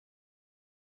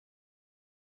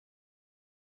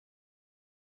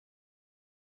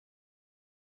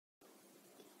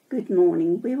Good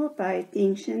morning. We will pay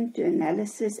attention to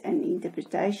analysis and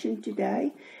interpretation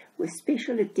today, with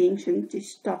special attention to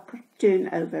stock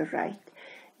turnover rate.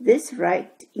 This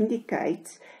rate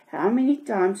indicates how many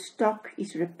times stock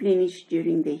is replenished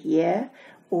during the year,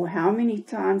 or how many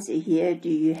times a year do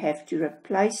you have to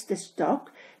replace the stock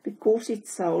because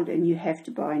it's sold and you have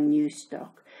to buy new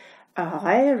stock. A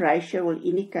higher ratio will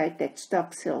indicate that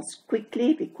stock sells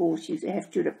quickly because you have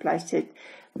to replace it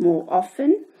more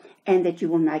often, and that you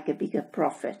will make a bigger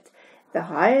profit. The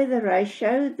higher the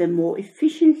ratio, the more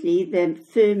efficiently the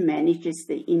firm manages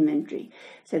the inventory.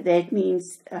 So that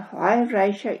means a higher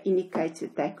ratio indicates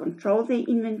that they control their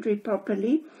inventory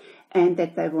properly and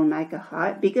that they will make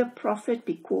a bigger profit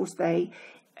because they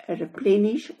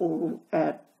replenish or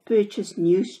purchase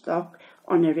new stock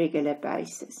on a regular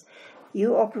basis.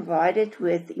 You are provided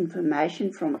with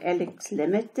information from Alex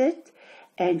Limited,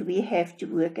 and we have to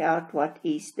work out what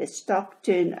is the stock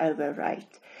turnover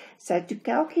rate. So to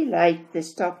calculate the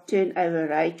stock turnover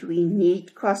rate, we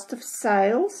need cost of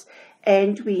sales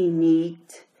and we need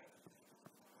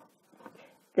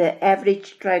the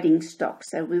average trading stock.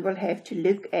 So we will have to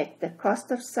look at the cost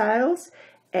of sales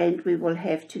and we will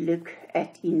have to look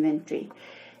at inventory.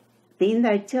 Then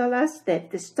they tell us that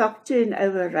the stock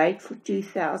turnover rate for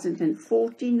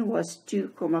 2014 was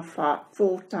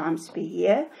 2.4 times per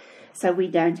year. So we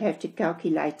don't have to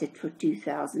calculate it for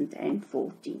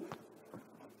 2014.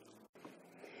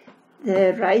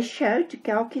 The ratio to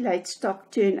calculate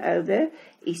stock turnover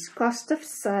is cost of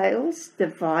sales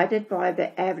divided by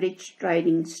the average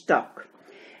trading stock.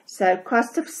 So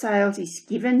cost of sales is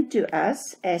given to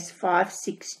us as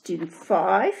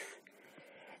 5625.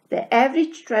 The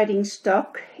average trading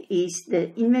stock is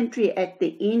the inventory at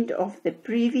the end of the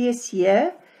previous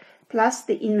year plus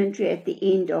the inventory at the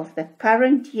end of the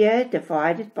current year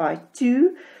divided by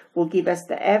 2 will give us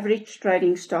the average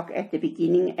trading stock at the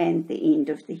beginning and the end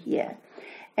of the year.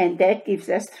 And that gives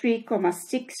us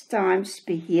 3.6 times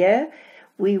per year.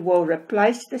 We will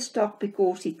replace the stock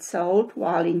because it's sold,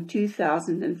 while in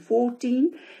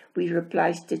 2014 we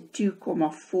replaced it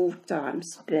 2.4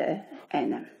 times per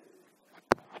annum.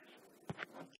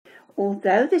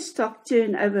 Although the stock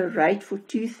turnover rate for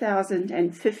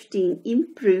 2015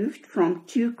 improved from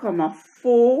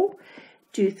 2.4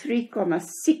 to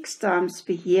 3.6 times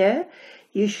per year,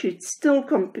 you should still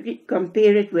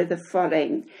compare it with the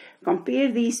following.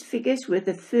 Compare these figures with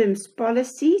the firm's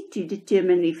policy to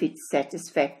determine if it's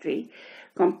satisfactory.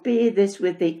 Compare this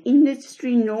with the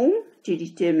industry norm to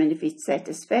determine if it's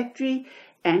satisfactory,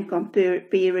 and compare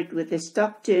it with the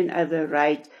stock turnover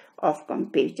rate of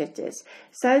competitors,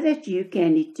 so that you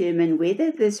can determine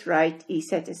whether this rate is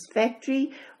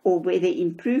satisfactory or whether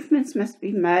improvements must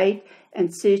be made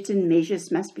and certain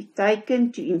measures must be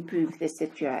taken to improve the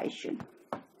situation.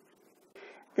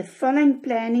 The following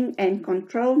planning and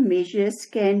control measures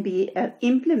can be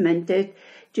implemented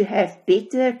to have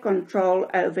better control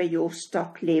over your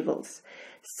stock levels.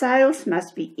 Sales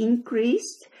must be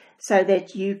increased so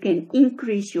that you can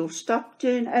increase your stock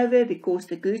turnover because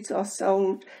the goods are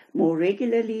sold more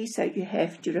regularly, so you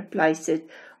have to replace it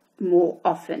more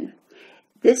often.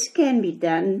 This can be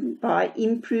done by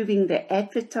improving the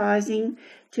advertising,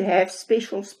 to have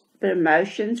special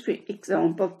promotions, for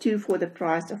example, 2 for the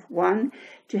price of 1,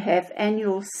 to have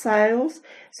annual sales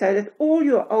so that all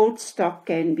your old stock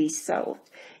can be sold.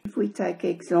 If we take an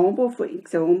example, for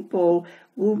example,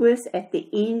 Woolworths, at the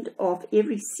end of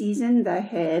every season, they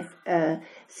have a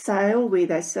sale where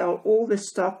they sell all the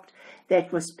stock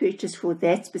that was purchased for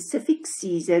that specific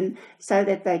season so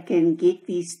that they can get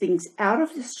these things out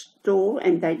of the store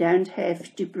and they don't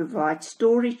have to provide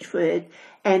storage for it,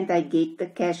 and they get the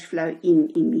cash flow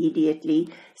in immediately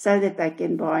so that they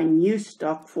can buy new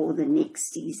stock for the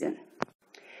next season.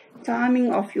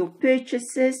 Timing of your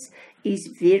purchases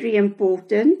is very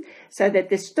important so that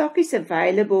the stock is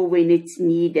available when it's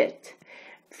needed.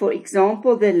 For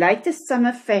example, the latest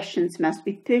summer fashions must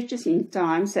be purchased in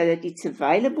time so that it's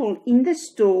available in the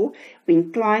store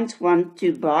when clients want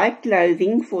to buy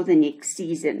clothing for the next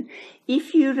season.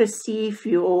 If you receive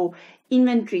your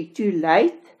inventory too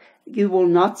late, you will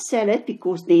not sell it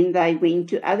because then they went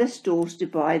to other stores to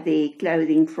buy their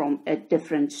clothing from a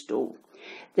different store.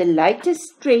 The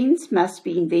latest trends must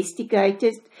be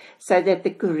investigated so that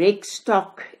the correct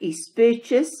stock is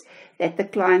purchased that the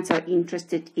clients are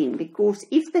interested in. Because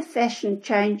if the fashion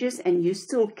changes and you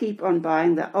still keep on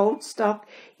buying the old stock,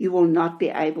 you will not be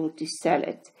able to sell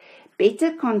it.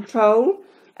 Better control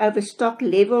over stock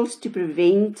levels to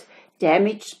prevent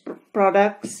damaged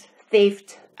products,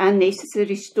 theft,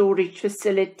 unnecessary storage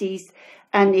facilities,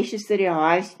 unnecessary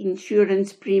high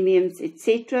insurance premiums,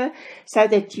 etc., so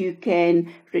that you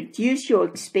can reduce your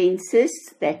expenses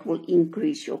that will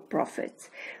increase your profits.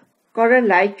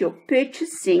 Correlate your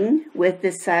purchasing with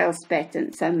the sales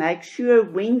pattern. So make sure,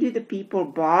 when do the people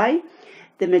buy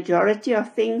the majority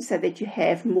of things, so that you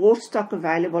have more stock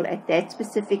available at that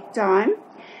specific time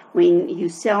when you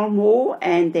sell more,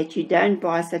 and that you don't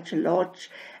buy such a large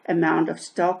amount of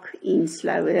stock in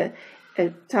slower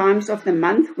times of the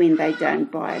month when they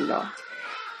don't buy a lot.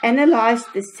 Analyze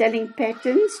the selling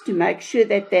patterns to make sure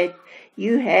that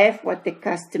you have what the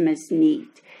customers need,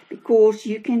 because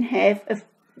you can have a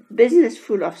business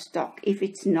full of stock. If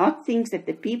it's not things that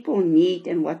the people need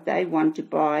and what they want to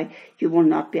buy, you will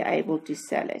not be able to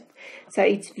sell it. So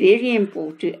it's very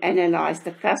important to analyze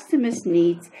the customer's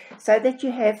needs so that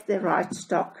you have the right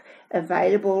stock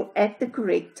available at the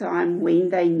correct time when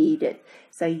they need it.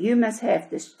 So you must have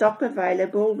the stock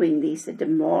available when there's a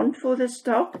demand for the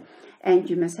stock, and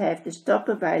you must have the stock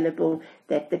available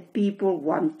that the people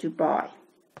want to buy.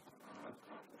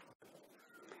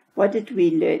 What did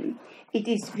we learn? It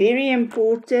is very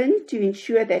important to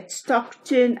ensure that stock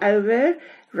turnover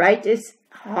rate is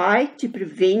high to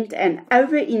prevent an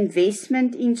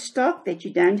overinvestment in stock, that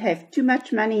you don't have too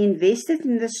much money invested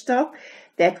in the stock.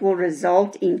 That will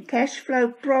result in cash flow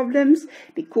problems,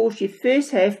 because you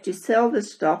first have to sell the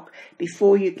stock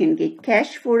before you can get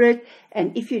cash for it.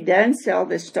 And if you don't sell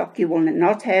the stock, you will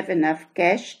not have enough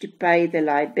cash to pay the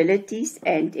liabilities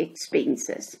and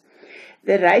expenses.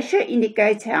 The ratio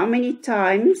indicates how many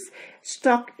times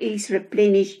stock is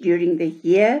replenished during the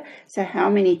year. So how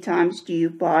many times do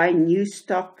you buy new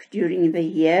stock during the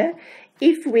year?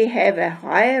 If we have a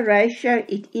higher ratio,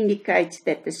 it indicates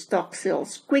that the stock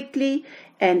sells quickly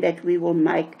and that we will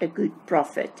make a good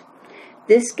profit.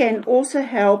 This can also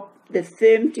help the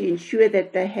firm to ensure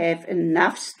that they have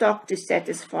enough stock to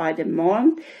satisfy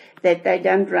demand, that they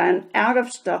don't run out of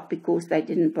stock because they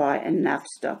didn't buy enough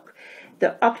stock.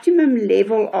 The optimum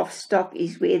level of stock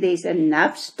is where there's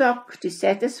enough stock to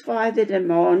satisfy the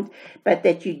demand, but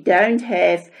that you don't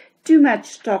have too much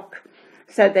stock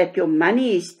so that your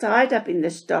money is tied up in the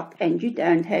stock and you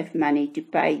don't have money to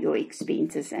pay your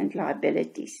expenses and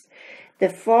liabilities. The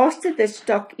faster the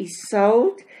stock is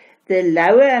sold, the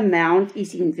lower amount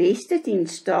is invested in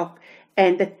stock,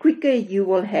 and the quicker you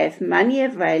will have money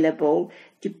available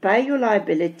to pay your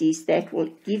liabilities that will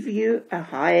give you a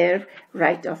higher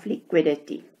rate of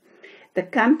liquidity. The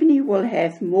company will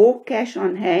have more cash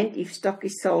on hand if stock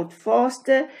is sold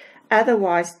faster,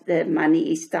 otherwise the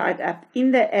money is tied up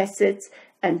in the assets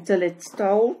until it's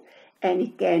sold and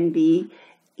it can be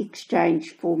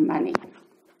exchanged for money.